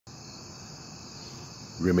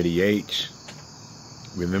Remedy H.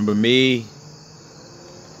 Remember me?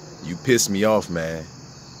 You pissed me off, man.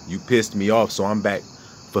 You pissed me off, so I'm back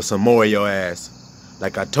for some more of your ass.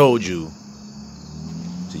 Like I told you.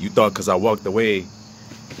 So you thought because I walked away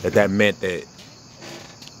that meant that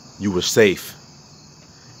you were safe.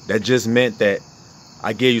 That just meant that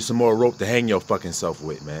I gave you some more rope to hang your fucking self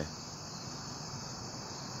with, man.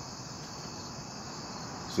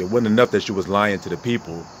 So it wasn't enough that you was lying to the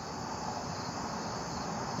people.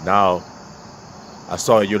 Now, I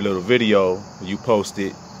saw your little video you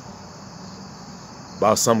posted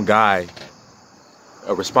about some guy,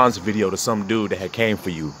 a response video to some dude that had came for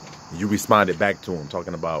you. You responded back to him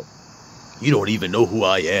talking about, you don't even know who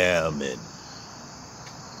I am, and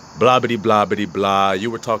blah, bitty, blah, bitty, blah. You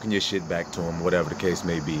were talking your shit back to him, whatever the case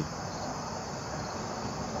may be.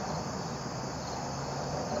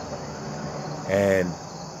 And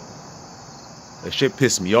that shit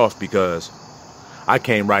pissed me off because I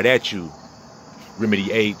came right at you,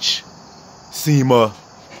 Remedy H, SEMA.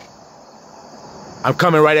 I'm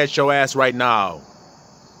coming right at your ass right now.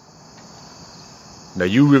 Now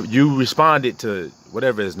you responded to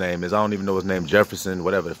whatever his name is. I don't even know his name, Jefferson,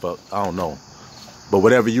 whatever the fuck. I don't know. But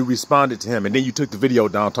whatever, you responded to him, and then you took the video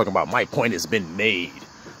down talking about my point has been made.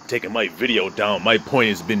 I'm taking my video down, my point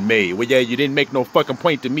has been made. Well, yeah, you didn't make no fucking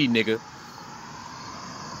point to me, nigga.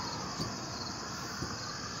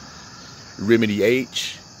 Remedy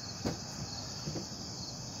H.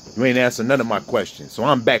 You ain't answering none of my questions, so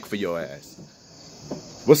I'm back for your ass.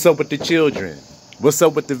 What's up with the children? What's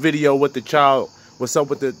up with the video with the child? What's up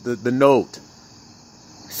with the note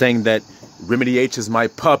saying that Remedy H is my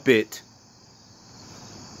puppet?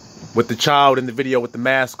 With the child in the video with the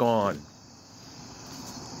mask on.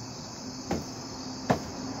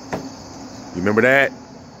 You remember that?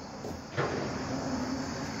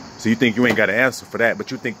 So you think you ain't got an answer for that,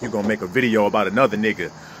 but you think you're gonna make a video about another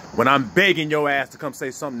nigga when I'm begging your ass to come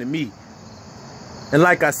say something to me. And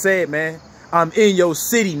like I said, man, I'm in your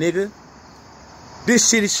city, nigga. This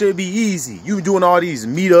shit should be easy. You doing all these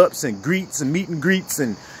meetups and greets and meet and greets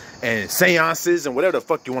and seances and whatever the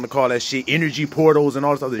fuck you want to call that shit, energy portals and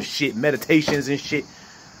all this other shit, meditations and shit.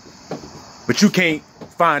 But you can't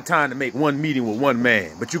find time to make one meeting with one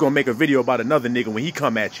man. But you gonna make a video about another nigga when he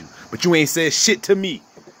come at you. But you ain't said shit to me.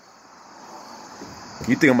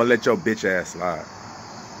 You think I'm gonna let your bitch ass slide?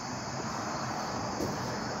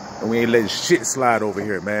 And we ain't letting shit slide over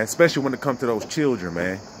here, man. Especially when it comes to those children,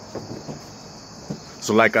 man.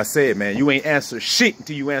 So like I said, man, you ain't answer shit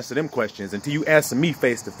until you answer them questions. Until you answer me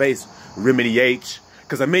face to face, Remedy H.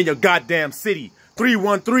 Because I'm in your goddamn city.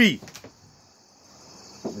 313.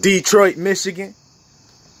 Detroit, Michigan.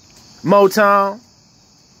 Motown.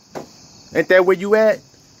 Ain't that where you at?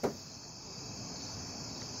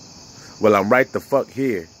 Well, I'm right the fuck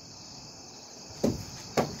here.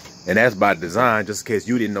 And that's by design, just in case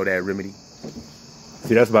you didn't know that, Remedy.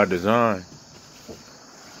 See, that's by design.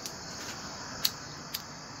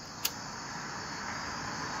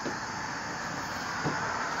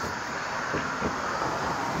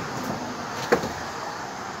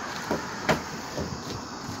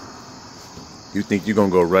 You think you're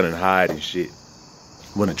gonna go run and hide and shit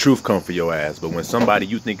when the truth come for your ass. But when somebody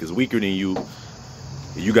you think is weaker than you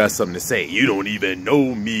got something to say, you don't even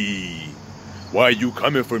know me. Why are you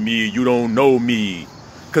coming for me? You don't know me.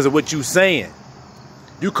 Because of what you saying.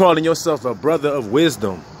 You calling yourself a brother of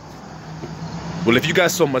wisdom. Well, if you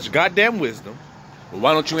got so much goddamn wisdom, well,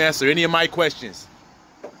 why don't you answer any of my questions?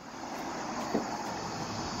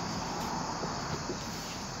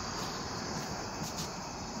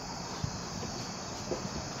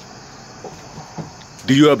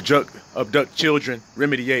 Do you abduct children?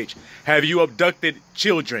 Remedy H. Have you abducted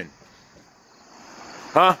children?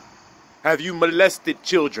 Huh? Have you molested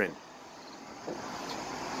children?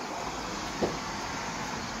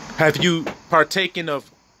 Have you partaken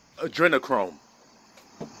of adrenochrome?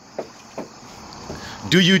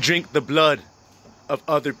 Do you drink the blood of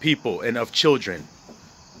other people and of children?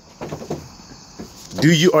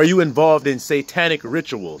 Are you involved in satanic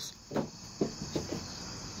rituals?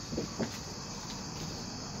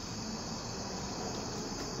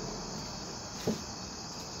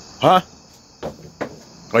 Huh?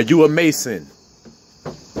 Are you a Mason?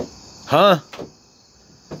 Huh?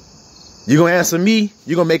 You gonna answer me?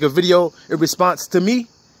 You gonna make a video in response to me?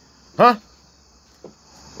 Huh?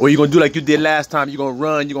 Or you gonna do like you did last time? You gonna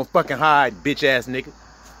run? You gonna fucking hide, bitch ass nigga?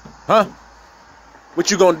 Huh?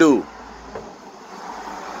 What you gonna do?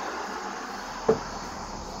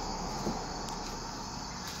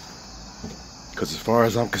 Because as far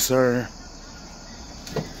as I'm concerned,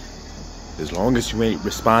 as long as you ain't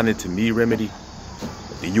responding to me, Remedy,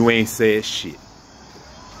 then you ain't said shit.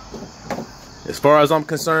 As far as I'm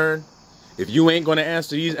concerned, if you ain't gonna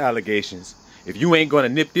answer these allegations, if you ain't gonna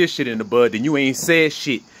nip this shit in the bud, then you ain't said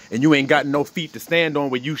shit. And you ain't got no feet to stand on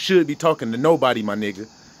where you should be talking to nobody, my nigga.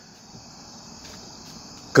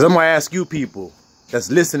 Cause I'm gonna ask you people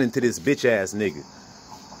that's listening to this bitch ass nigga.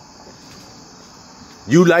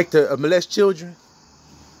 You like to molest children?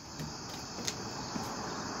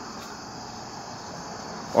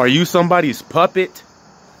 Are you somebody's puppet?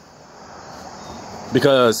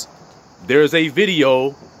 Because there's a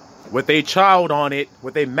video with a child on it,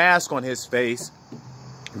 with a mask on his face,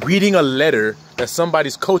 reading a letter that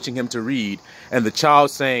somebody's coaching him to read, and the child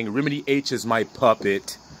saying, Remedy H is my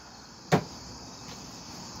puppet.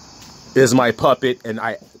 Is my puppet. And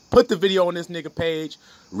I put the video on this nigga page.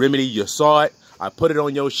 Remedy, you saw it. I put it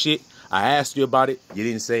on your shit. I asked you about it. You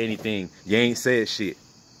didn't say anything. You ain't said shit.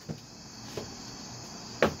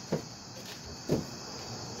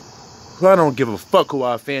 I don't give a fuck who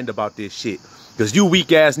I offend about this shit. Because you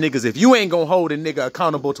weak ass niggas, if you ain't gonna hold a nigga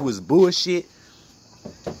accountable to his bullshit,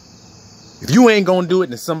 if you ain't gonna do it,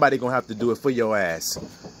 then somebody gonna have to do it for your ass.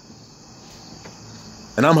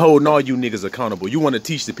 And I'm holding all you niggas accountable. You want to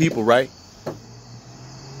teach the people, right?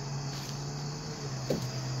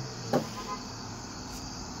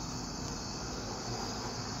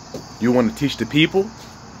 You want to teach the people?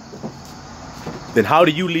 Then how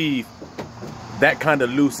do you leave that kind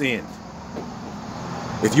of loose end?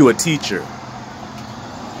 If you a teacher,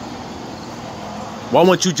 why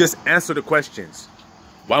won't you just answer the questions?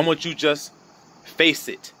 Why won't you just face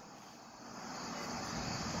it?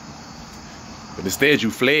 But instead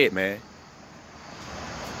you fled, man.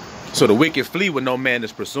 So the wicked flee when no man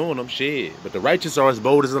is pursuing them, shit. But the righteous are as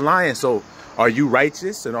bold as a lion. So are you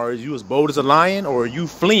righteous and are you as bold as a lion? Or are you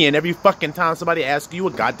fleeing every fucking time somebody asks you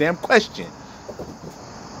a goddamn question?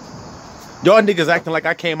 Y'all niggas acting like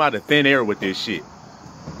I came out of thin air with this shit.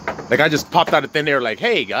 Like I just popped out of thin air like,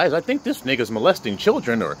 hey guys, I think this nigga's molesting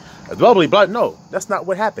children or blah, blah, blah. No, that's not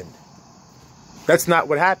what happened. That's not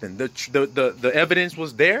what happened. The evidence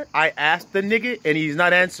was there. I asked the nigga and he's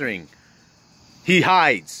not answering. He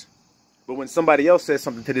hides. But when somebody else says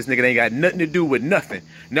something to this nigga that ain't got nothing to do with nothing,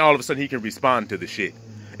 now all of a sudden he can respond to the shit.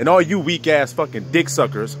 And all you weak ass fucking dick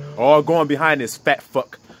suckers are all going behind this fat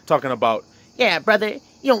fuck talking about, yeah, brother,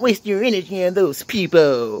 you don't waste your energy on those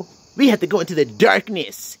people. We have to go into the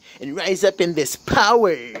darkness and rise up in this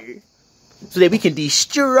power so that we can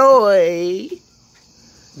destroy.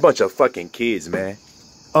 Bunch of fucking kids, man.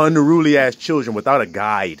 Unruly ass children without a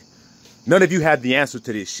guide. None of you had the answer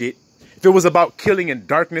to this shit. If it was about killing and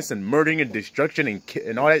darkness and murdering and destruction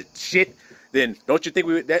and all that shit, then don't you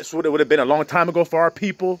think that's what it would have been a long time ago for our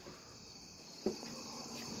people?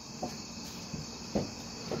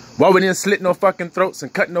 Why we didn't slit no fucking throats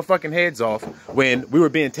and cut no fucking heads off when we were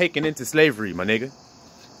being taken into slavery, my nigga?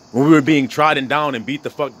 When we were being trodden down and beat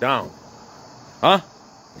the fuck down. Huh?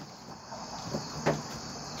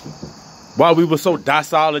 Why we were so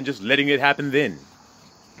docile and just letting it happen then.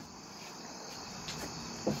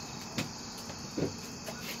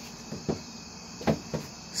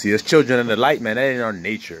 See, as children in the light, man, that ain't our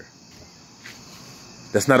nature.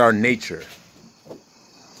 That's not our nature.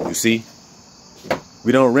 You see?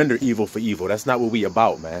 We don't render evil for evil. That's not what we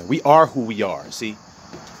about, man. We are who we are, see?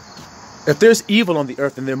 If there's evil on the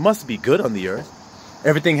earth, then there must be good on the earth.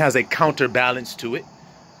 Everything has a counterbalance to it.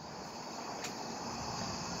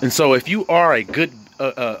 And so if you are a good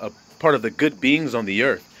a part of the good beings on the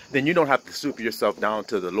earth, then you don't have to stoop yourself down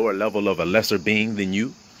to the lower level of a lesser being than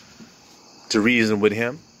you to reason with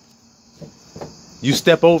him. You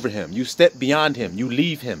step over him. You step beyond him. You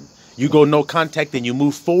leave him. You go no contact and you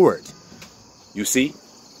move forward. You see?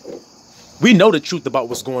 We know the truth about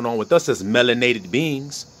what's going on with us as melanated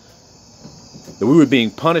beings. That we were being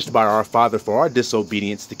punished by our Father for our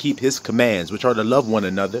disobedience to keep his commands, which are to love one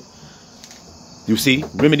another. You see?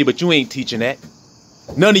 Remedy, but you ain't teaching that.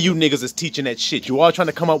 None of you niggas is teaching that shit. You all trying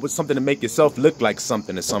to come up with something to make yourself look like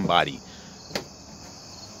something to somebody.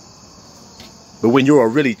 But when you are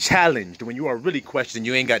really challenged, when you are really questioned,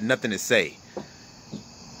 you ain't got nothing to say.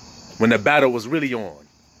 When the battle was really on.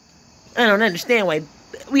 I don't understand why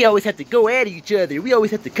we always have to go at each other. We always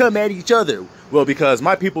have to come at each other. Well, because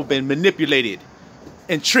my people been manipulated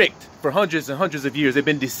and tricked for hundreds and hundreds of years. They've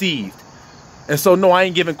been deceived. And so, no, I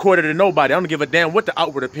ain't giving quarter to nobody. I don't give a damn what the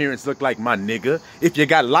outward appearance look like, my nigga. If you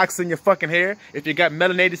got locks in your fucking hair, if you got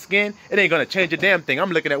melanated skin, it ain't gonna change a damn thing.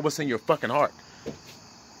 I'm looking at what's in your fucking heart.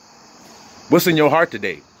 What's in your heart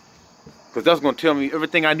today? Because that's gonna tell me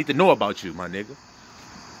everything I need to know about you, my nigga.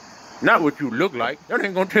 Not what you look like. That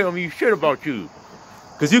ain't gonna tell me shit about you.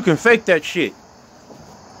 Because you can fake that shit.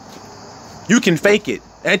 You can fake it.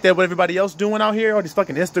 Ain't that what everybody else doing out here? All these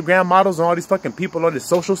fucking Instagram models and all these fucking people on these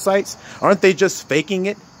social sites. Aren't they just faking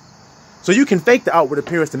it? So you can fake the outward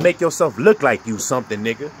appearance to make yourself look like you something,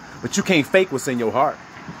 nigga. But you can't fake what's in your heart.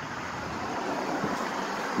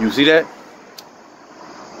 You see that?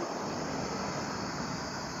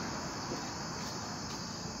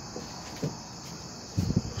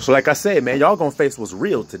 So like I said, man, y'all gonna face what's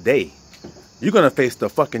real today. You're gonna face the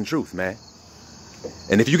fucking truth, man.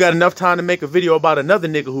 And if you got enough time to make a video about another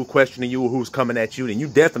nigga who questioning you or who's coming at you, then you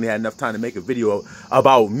definitely had enough time to make a video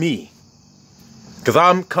about me. Cause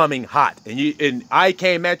I'm coming hot, and I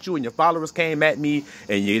came at you, and your followers came at me,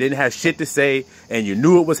 and you didn't have shit to say, and you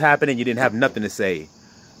knew it was happening, you didn't have nothing to say,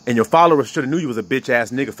 and your followers should have knew you was a bitch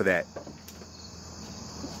ass nigga for that.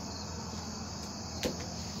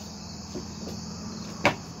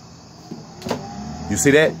 You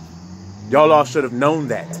see that? Y'all all should have known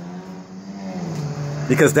that,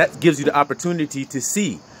 because that gives you the opportunity to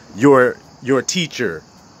see your teacher,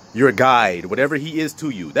 your guide, whatever he is to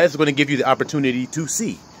you. That's going to give you the opportunity to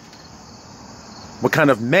see what kind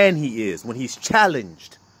of man he is when he's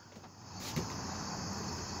challenged.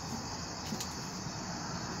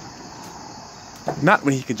 Not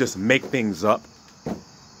when he can just make things up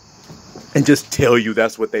and just tell you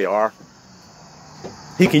that's what they are.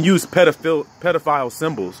 He can use pedophile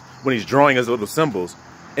symbols when he's drawing his little symbols.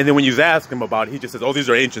 And then when you ask him about it, he just says, oh, these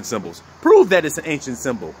are ancient symbols. Prove that it's an ancient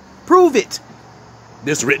symbol. Prove it.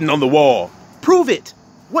 This written on the wall. Prove it.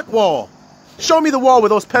 What wall? Show me the wall where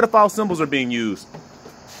those pedophile symbols are being used.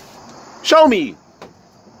 Show me.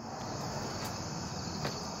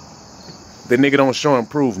 The nigga don't show and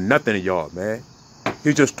prove nothing to y'all, man.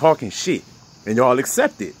 He's just talking shit. And y'all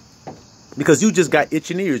accept it. Because you just got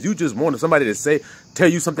itching ears. You just wanted somebody to tell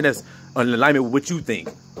you something that's in alignment with what you think.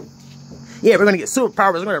 Yeah, we're going to get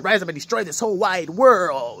superpowers. We're going to rise up and destroy this whole wide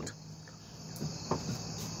world.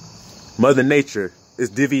 Mother Nature is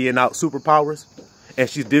divvying out superpowers, and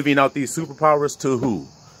she's divvying out these superpowers to who?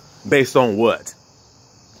 Based on what?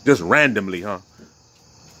 Just randomly, huh?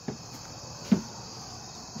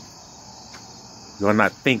 You're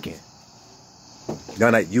not thinking.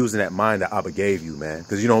 You're not using that mind that Abba gave you, man.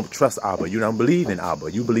 Because you don't trust Abba. You don't believe in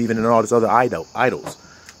Abba. You believe in all these other idols.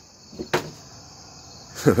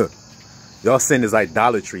 Y'all sin is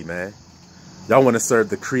idolatry, man. Y'all want to serve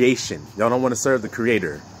the creation. Y'all don't want to serve the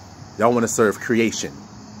creator. Y'all want to serve creation.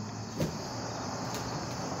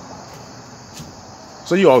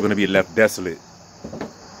 So you all going to be left desolate.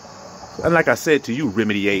 And like I said to you,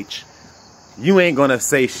 Remedy H, you ain't going to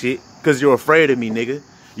say shit because you're afraid of me, nigga.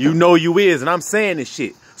 You know you is, and I'm saying this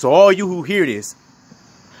shit. So all you who hear this,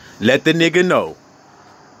 let the nigga know.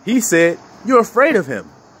 He said you're afraid of him.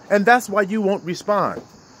 And that's why you won't respond.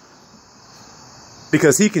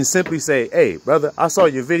 Because he can simply say, hey, brother, I saw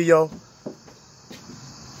your video.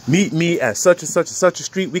 Meet me at such and such and such a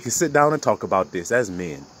street. We can sit down and talk about this as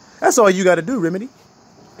men. That's all you got to do, Remedy.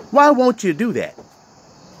 Why won't you do that?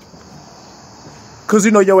 Because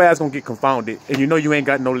you know your ass going to get confounded. And you know you ain't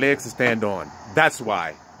got no legs to stand on. That's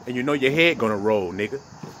why. And you know your head going to roll, nigga.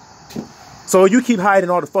 So you keep hiding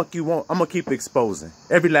all the fuck you want. I'm going to keep exposing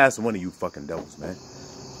every last one of you fucking devils, man.